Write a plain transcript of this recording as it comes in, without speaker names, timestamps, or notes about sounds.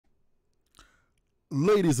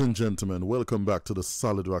Ladies and gentlemen, welcome back to the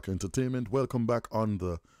Solid Rock Entertainment. Welcome back on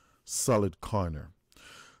the Solid Corner.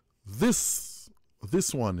 This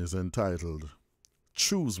one is entitled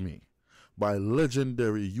Choose Me by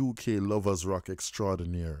legendary UK lovers rock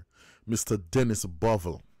extraordinaire, Mr. Dennis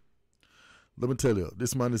Bovell. Let me tell you,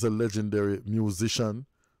 this man is a legendary musician,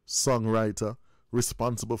 songwriter,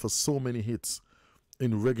 responsible for so many hits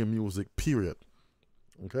in reggae music, period.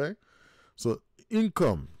 Okay? So,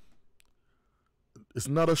 income. It's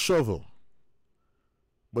not a shovel,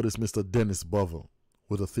 but it's Mr. Dennis Bovell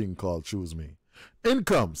with a thing called Choose Me. In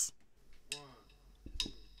comes.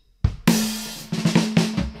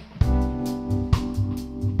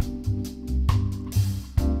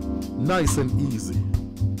 Nice and easy,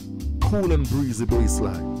 cool and breezy bass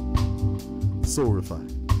line, so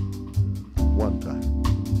refined. One time.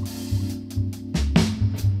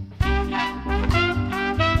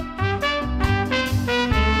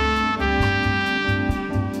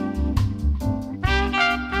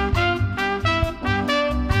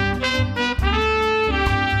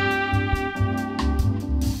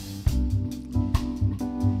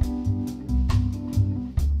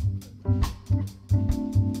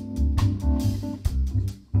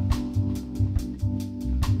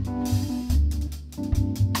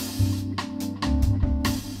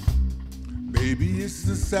 It's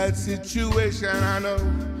a sad situation, I know,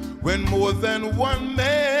 when more than one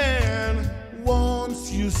man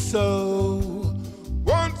wants you so,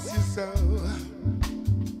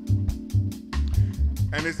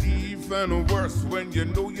 And it's even worse when you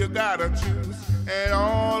know you gotta choose, and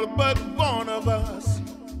all but one of us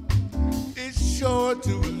is sure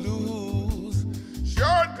to lose,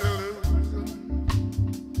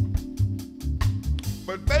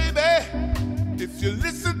 But baby, if you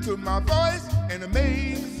listen to my voice and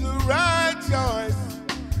make the right choice,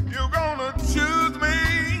 you're gonna choose me.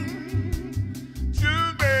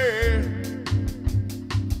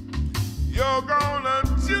 You're gonna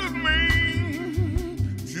choose me.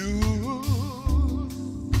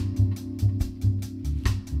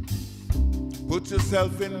 Put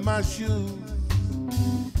yourself in my shoes,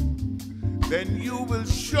 then you will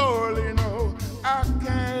surely know I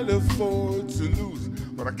can't afford to lose.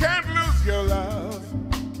 But I can't lose your love.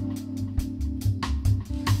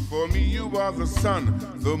 For me you are the sun,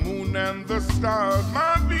 the moon and the stars,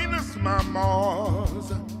 my Venus, my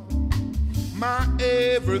Mars, my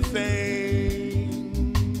everything.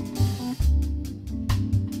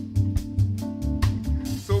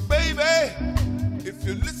 So baby, if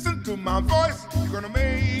you listen to my voice, you're gonna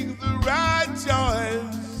make the right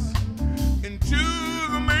choice and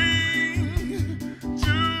choose me,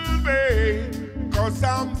 'cause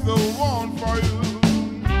I'm the one for you.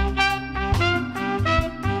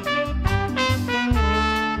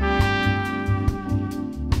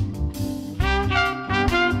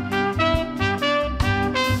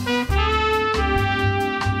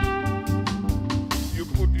 You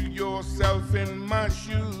put yourself in my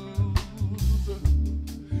shoes,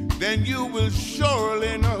 then you will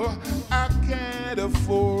surely know I can't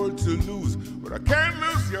afford to lose, but I can't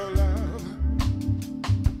lose your love.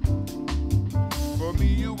 For me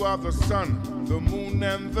you are the sun, the moon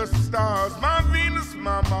and the stars, my Venus,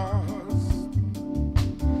 my Mars,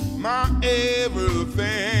 my everything.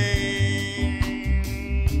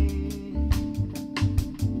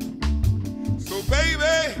 So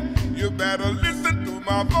baby, you better listen to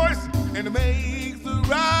my voice and make the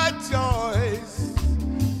right choice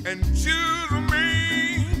and choose me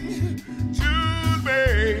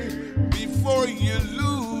before you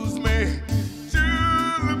lose me.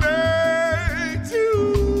 Choose me.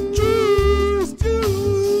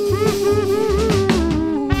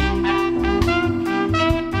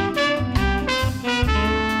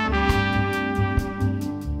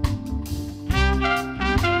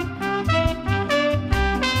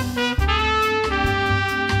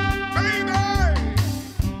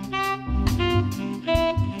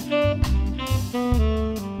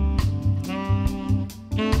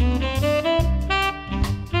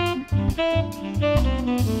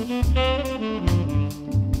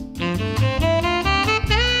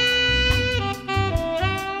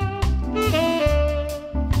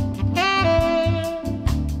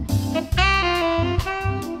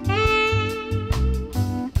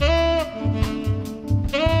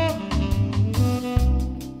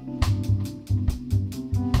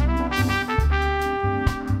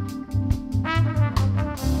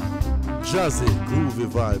 Jazzy, groovy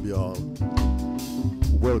vibe, y'all.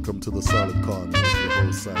 Welcome to the Solid Corner with your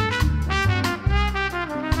host, Sam.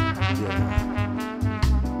 Yeah.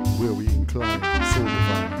 Where we incline soul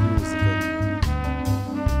divine music.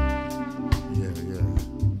 Yeah.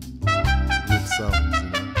 Good sound.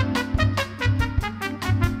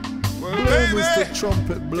 Mr.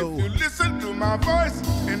 Trumpet blow. If you listen to my voice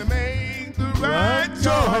and make the right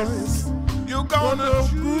choice, you're gonna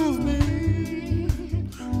choose me.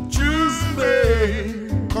 Choose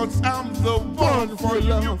me. Cause I'm the one for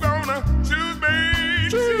you. You're gonna choose me.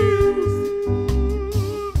 Choose.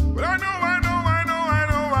 But I know.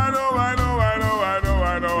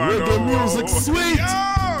 Reggae music sweet.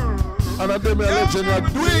 Yeah. And I them a legend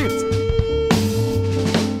that do it.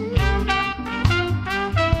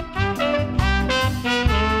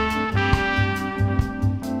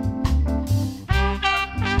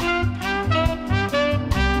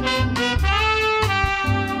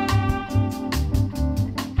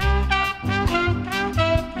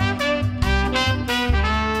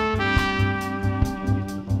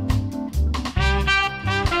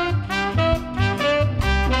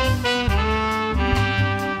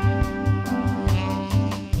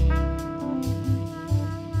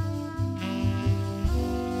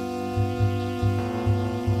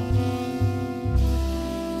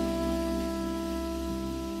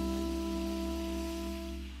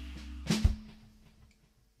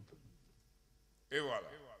 Et voilà.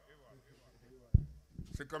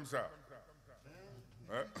 C'est comme ça.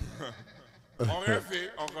 On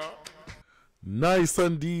refait encore. Nice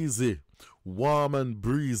and easy. Warm and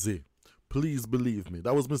breezy. Please believe me.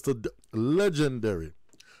 That was Mr. Legendary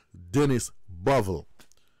Dennis Bovell.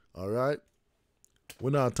 All right? We're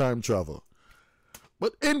not time travel.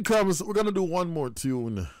 But in comes, we're going to do one more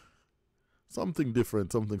tune. Something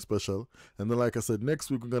different, something special. And then, like I said,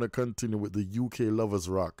 next week we're going to continue with the UK Lovers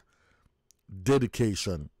Rock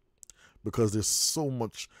dedication, because there's so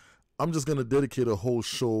much. I'm just going to dedicate a whole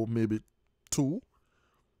show, maybe two.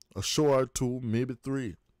 A show or two, maybe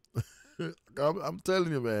three. I'm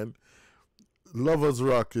telling you, man, Lovers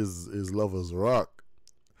Rock is Lovers Rock.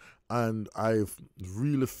 And I've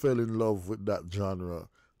really fell in love with that genre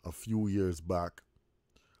a few years back.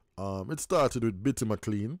 It started with Bitty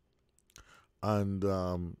McLean, and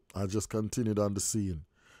I just continued on the scene.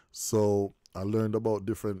 So I learned about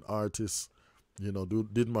different artists, you know,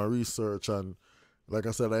 did my research, and like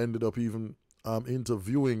I said, I ended up even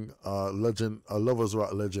interviewing a Lovers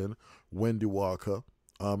Rock legend, Wendy Walker.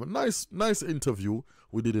 A nice interview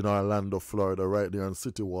we did in Orlando, Florida, right there on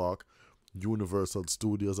City Walk, Universal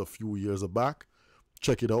Studios a few years back.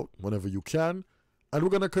 Check it out whenever you can. And we're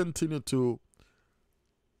going to continue to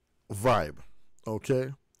vibe,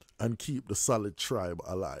 okay? And keep the solid tribe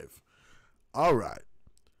alive. All right.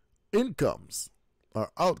 Incomes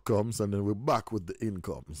are outcomes, and then we're back with the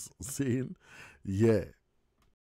incomes. See? Yeah.